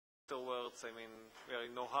afterwards. I mean, we are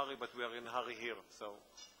in no hurry, but we are in a hurry here, so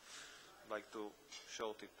I'd like to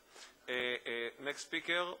short it. Next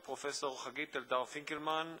speaker, Professor Hagit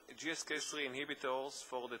Eldar-Finkelman, GSK-3 inhibitors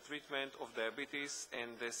for the treatment of diabetes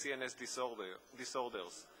and the CNS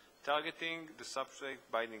disorders, targeting the substrate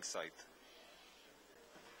binding site.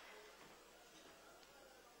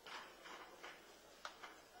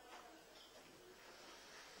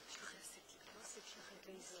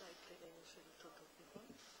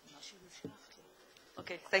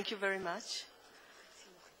 Okay, thank you very much.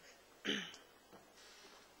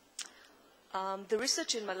 The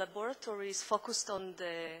research in my laboratory is focused on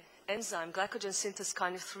the enzyme glycogen synthase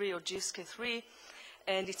kinase 3 or GSK-3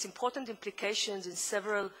 and its important implications in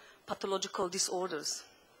several pathological disorders.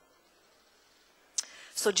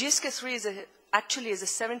 So GSK-3 actually is a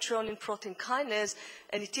seven-threonine protein kinase,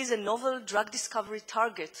 and it is a novel drug discovery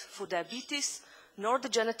target for diabetes,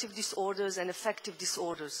 neurodegenerative disorders, and affective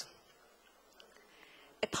disorders.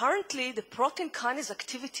 Apparently, the protein kinase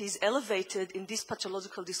activity is elevated in these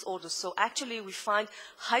pathological disorders. So actually, we find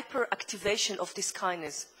hyperactivation of this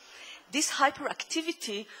kinase. This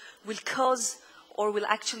hyperactivity will cause or will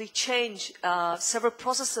actually change several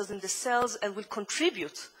processes in the cells and will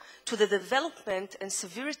contribute to the development and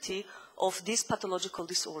severity of these pathological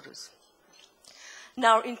disorders.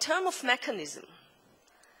 Now, in terms of mechanism,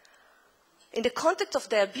 in the context of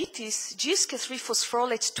diabetes, GSK-3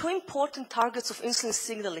 phosphorylates two important targets of insulin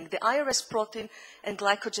signaling, the IRS protein and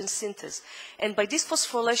glycogen synthase. And by this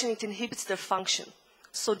phosphorylation, it inhibits their function.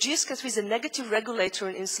 So GSK-3 is a negative regulator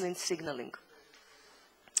in insulin signaling.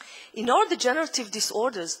 In neurodegenerative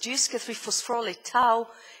disorders, GSK-3 phosphorylate tau.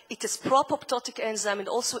 It is pro-apoptotic enzyme and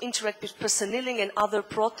also interacts with presenilin and other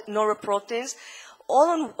neuroproteins,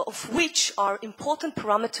 all of which are important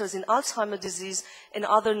parameters in Alzheimer's disease and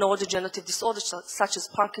other neurodegenerative disorders such as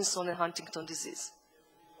Parkinson and Huntington disease.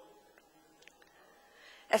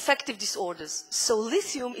 Affective disorders. So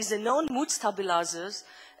lithium is a known mood stabilizer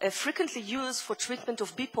frequently used for treatment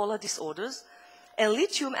of bipolar disorders. And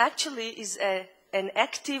lithium actually is an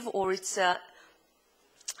active or it's a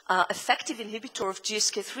effective inhibitor of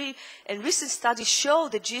GSK-3. And recent studies show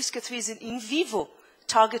that GSK-3 is an in vivo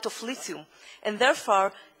target of lithium, and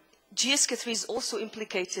therefore GSK-3 is also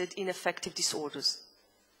implicated in affective disorders.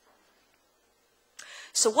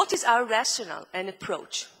 So what is our rationale and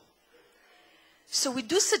approach? So we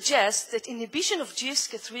do suggest that inhibition of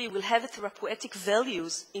GSK-3 will have therapeutic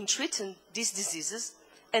values in treating these diseases,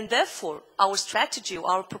 and therefore our strategy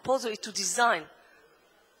or our proposal is to design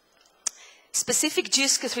specific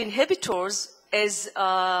GSK-3 inhibitors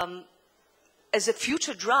as a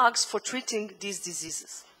future drugs for treating these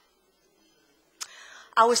diseases.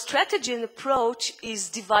 Our strategy and approach is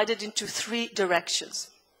divided into three directions.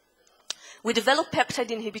 We develop peptide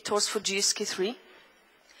inhibitors for GSK-3.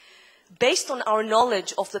 Based on our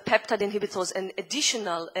knowledge of the peptide inhibitors and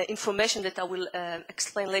additional information that I will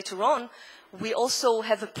explain later on, we also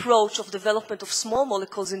have approach of development of small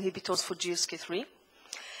molecules inhibitors for GSK-3.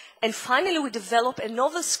 And finally, we develop a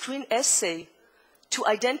novel screen assay to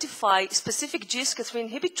identify specific GSK-3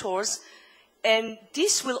 inhibitors, and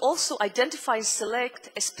this will also identify and select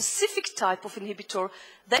a specific type of inhibitor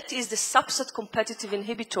that is the subset competitive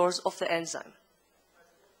inhibitors of the enzyme.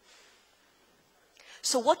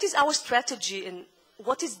 So what is our strategy and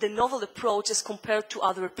what is the novel approach as compared to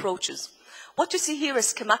other approaches? What you see here is a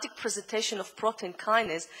schematic presentation of protein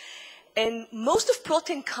kinase. And most of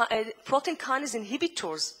protein kinase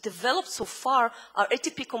inhibitors developed so far are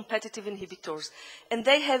ATP competitive inhibitors. And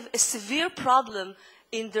they have a severe problem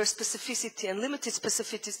in their specificity and limited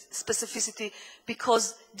specificity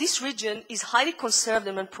because this region is highly conserved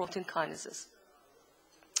among protein kinases.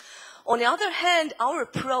 On the other hand, our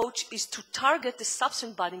approach is to target the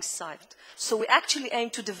substrate binding site. So we actually aim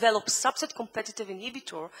to develop substrate competitive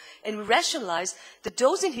inhibitor, and we rationalize that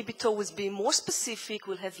those inhibitor will be more specific,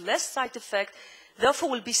 will have less side effect, therefore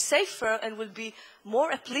will be safer and will be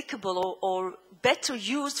more applicable or better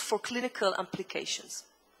used for clinical applications.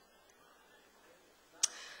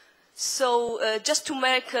 So just to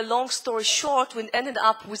make a long story short, we ended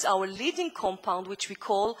up with our leading compound, which we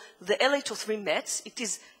call the L803-METs. It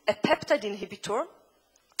is a peptide inhibitor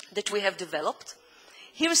that we have developed.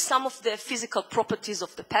 Here are some of the physical properties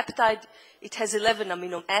of the peptide. It has 11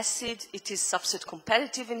 amino acids. It is substrate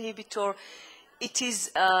competitive inhibitor. It is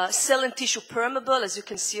cell and tissue permeable, as you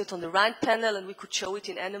can see it on the right panel, and we could show it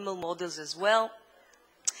in animal models as well.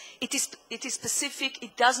 It is specific.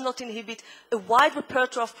 It does not inhibit a wide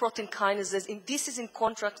repertoire of protein kinases, and this is in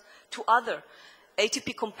contrast to other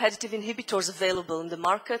ATP competitive inhibitors available in the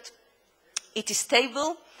market. It is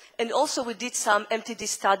stable, and also we did some MTD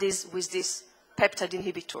studies with this peptide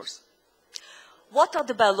inhibitors. What are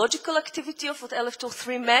the biological activity of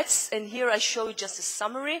LF203 METs? And here I show you just a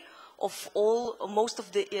summary of all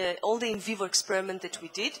the in vivo experiment that we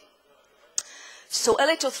did. So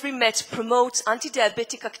LH03 MET promotes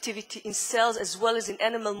anti-diabetic activity in cells as well as in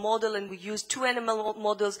animal model, and we used two animal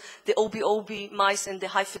models, the OB mice and the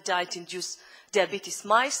high-fat diet-induced diabetes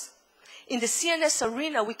mice. In the CNS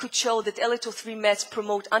arena, we could show that LH03 METs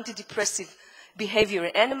promote antidepressive behavior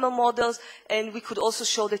in animal models, and we could also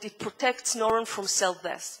show that it protects neuron from cell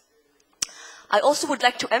death. I also would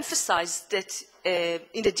like to emphasize that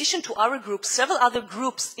in addition to our group, several other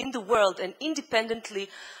groups in the world and independently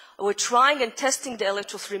were trying and testing the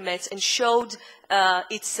LH03 METs and showed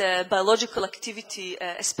its biological activity,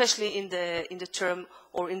 especially in the term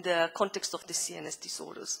or in the context of the CNS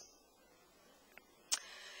disorders.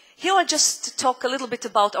 Here I just talk a little bit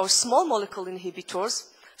about our small molecule inhibitors.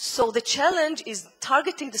 So the challenge is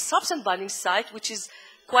targeting the substance binding site, which is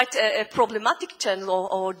quite a problematic challenge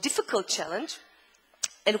or difficult challenge.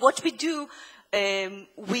 And what we do,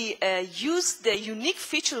 we use the unique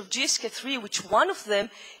feature of GSK-3, which one of them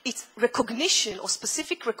is recognition or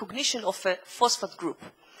specific recognition of a phosphate group.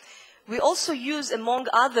 We also use, among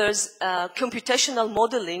others, computational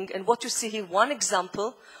modeling, and what you see here, one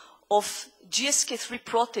example of GSK-3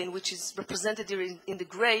 protein, which is represented here in the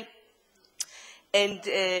gray. And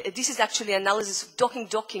this is actually analysis of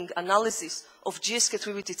docking analysis of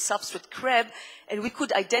GSK-3 with its substrate CREB, and we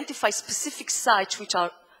could identify specific sites which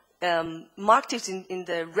are marked in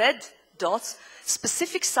the red dots,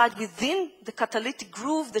 specific site within the catalytic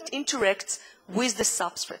groove that interacts with the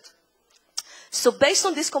substrate. So based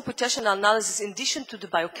on this computational analysis, in addition to the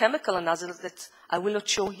biochemical analysis that I will not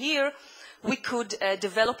show here, we could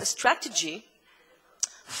develop a strategy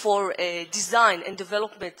for design and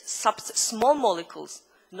development small molecules,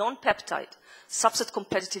 non-peptide, substrate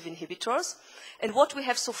competitive inhibitors. And what we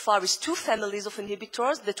have so far is two families of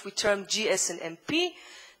inhibitors that we term GS and MP.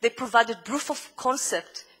 They provided proof of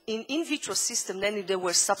concept in vitro system, namely they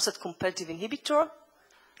were substrate competitive inhibitor.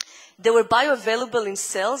 They were bioavailable in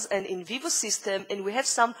cells and in vivo system, and we have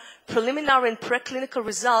some preliminary and preclinical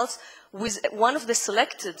results with one of the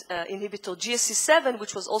selected inhibitor, GSC-7,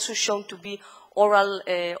 which was also shown to be orally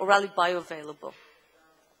bioavailable.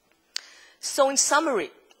 So in summary,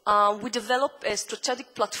 we developed a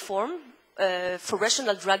strategic platform for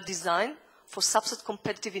rational drug design for substrate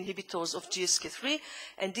competitive inhibitors of GSK-3,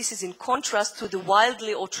 and this is in contrast to the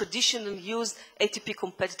widely or traditionally used ATP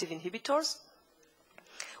competitive inhibitors.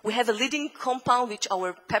 We have a leading compound, which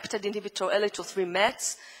our peptide inhibitor LH03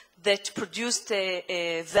 METs, that produced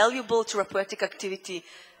a valuable therapeutic activity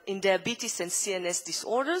in diabetes and CNS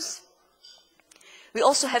disorders. We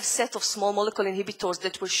also have a set of small molecule inhibitors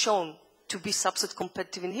that were shown to be substrate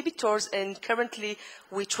competitive inhibitors, and currently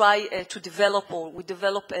we try to develop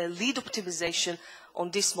a lead optimization on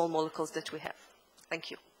these small molecules that we have. Thank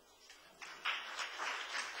you.